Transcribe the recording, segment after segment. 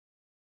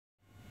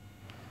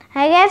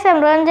Hi guys,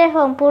 I'm Ranjay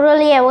from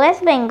Purulia,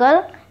 West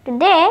Bengal.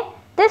 Today,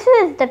 this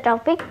is the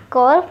topic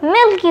called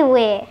Milky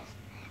Way.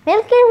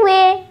 Milky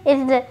Way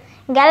is the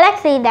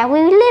galaxy that we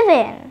live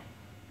in.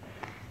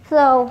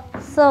 So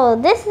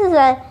this is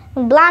a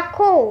black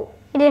hole.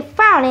 It is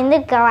found in the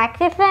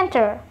galactic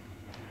center,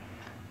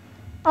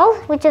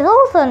 which is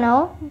also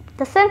known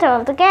the center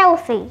of the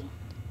galaxy.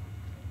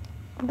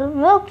 The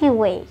Milky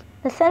Way,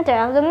 the center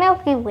of the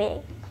Milky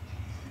Way.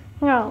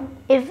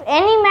 If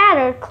any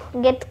matter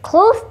gets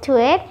close to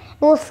it,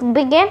 it will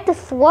begin to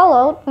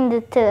swallow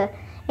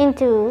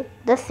into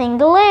the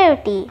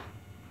singularity.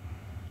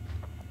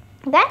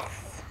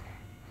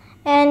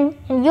 And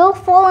you'll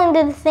fall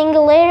into the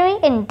singularity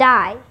and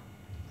die.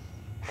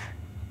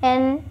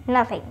 And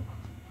nothing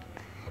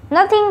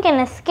can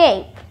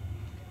escape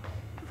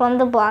from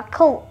the black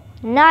hole.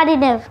 Not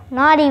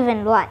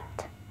even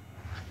light.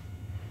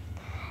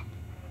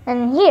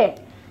 And here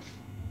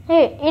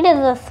it is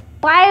a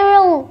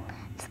spiral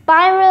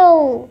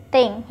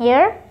thing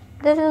here.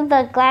 This is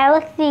the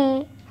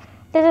galaxy.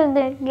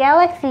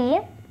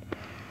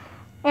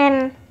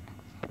 And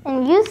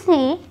you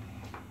see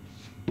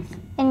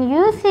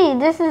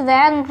this is the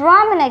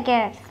Andromeda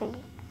Galaxy.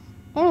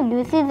 And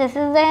you see this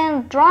is the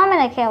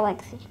Andromeda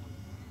Galaxy.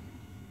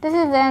 This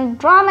is the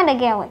Andromeda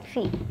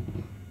Galaxy,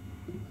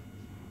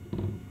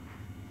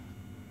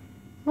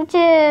 which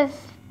is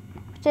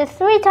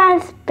 3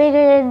 times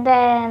bigger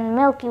than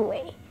Milky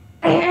Way.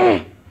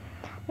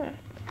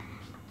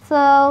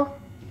 So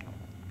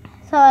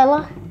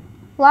a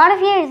lot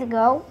of years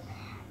ago,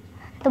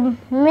 the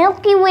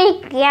Milky Way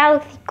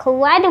Galaxy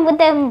collided with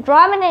the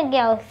Andromeda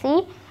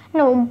Galaxy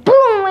and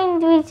boom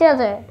into each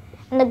other.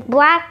 And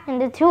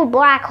the two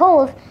black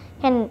holes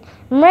can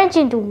merge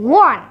into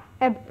one,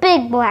 a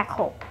big black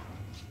hole.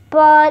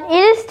 But it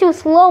is too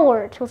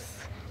slower to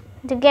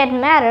get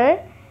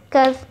matter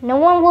because no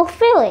one will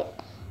feel it.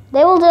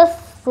 They will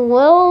just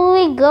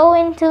slowly go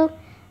into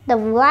the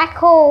black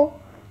hole,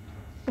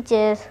 which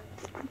is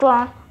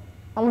strong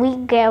and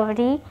weak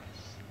gravity.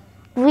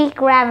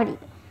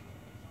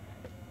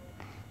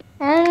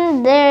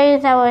 And there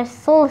is our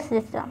solar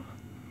system.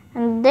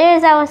 And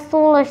there's our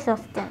solar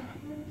system.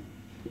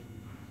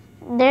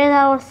 There's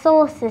our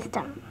solar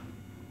system.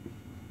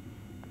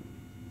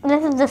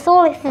 This is the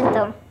solar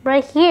system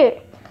right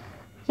here.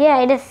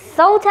 Yeah, it is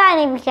so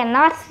tiny we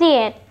cannot see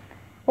it.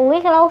 But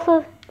we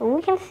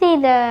can see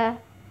the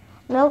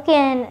Milky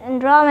and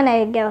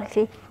Andromeda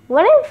Galaxy.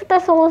 What if the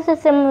solar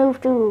system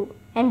moved to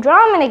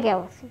Andromeda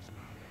Galaxy?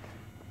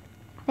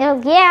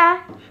 Well,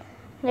 yeah,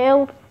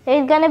 there's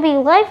gonna be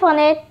life on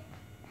it.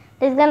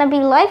 There's gonna be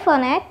life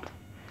on it,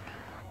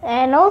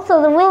 and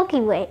also the Milky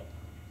Way.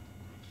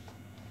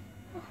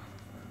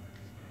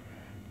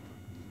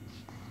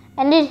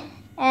 And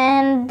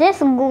this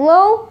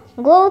glow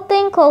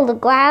thing called the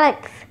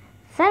galactic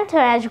center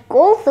has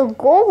also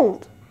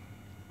gold,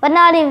 but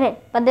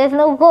there's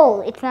no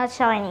gold. It's not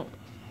shiny.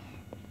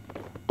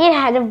 It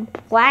had a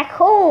black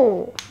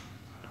hole.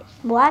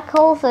 Black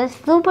holes are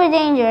super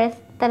dangerous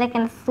that it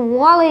can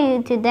swallow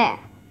you to death.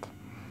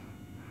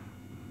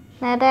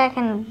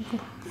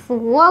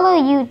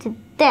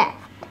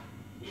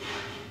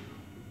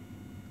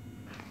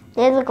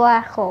 There's a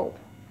black hole.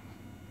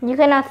 You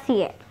cannot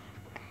see it.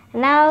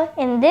 Now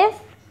in this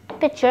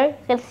picture,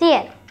 you can see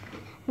it.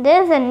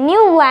 There's a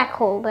new black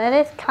hole that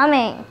is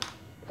coming.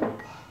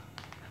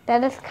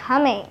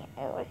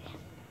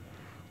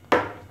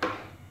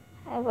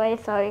 Everybody,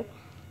 sorry,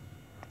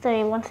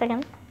 1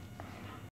 second.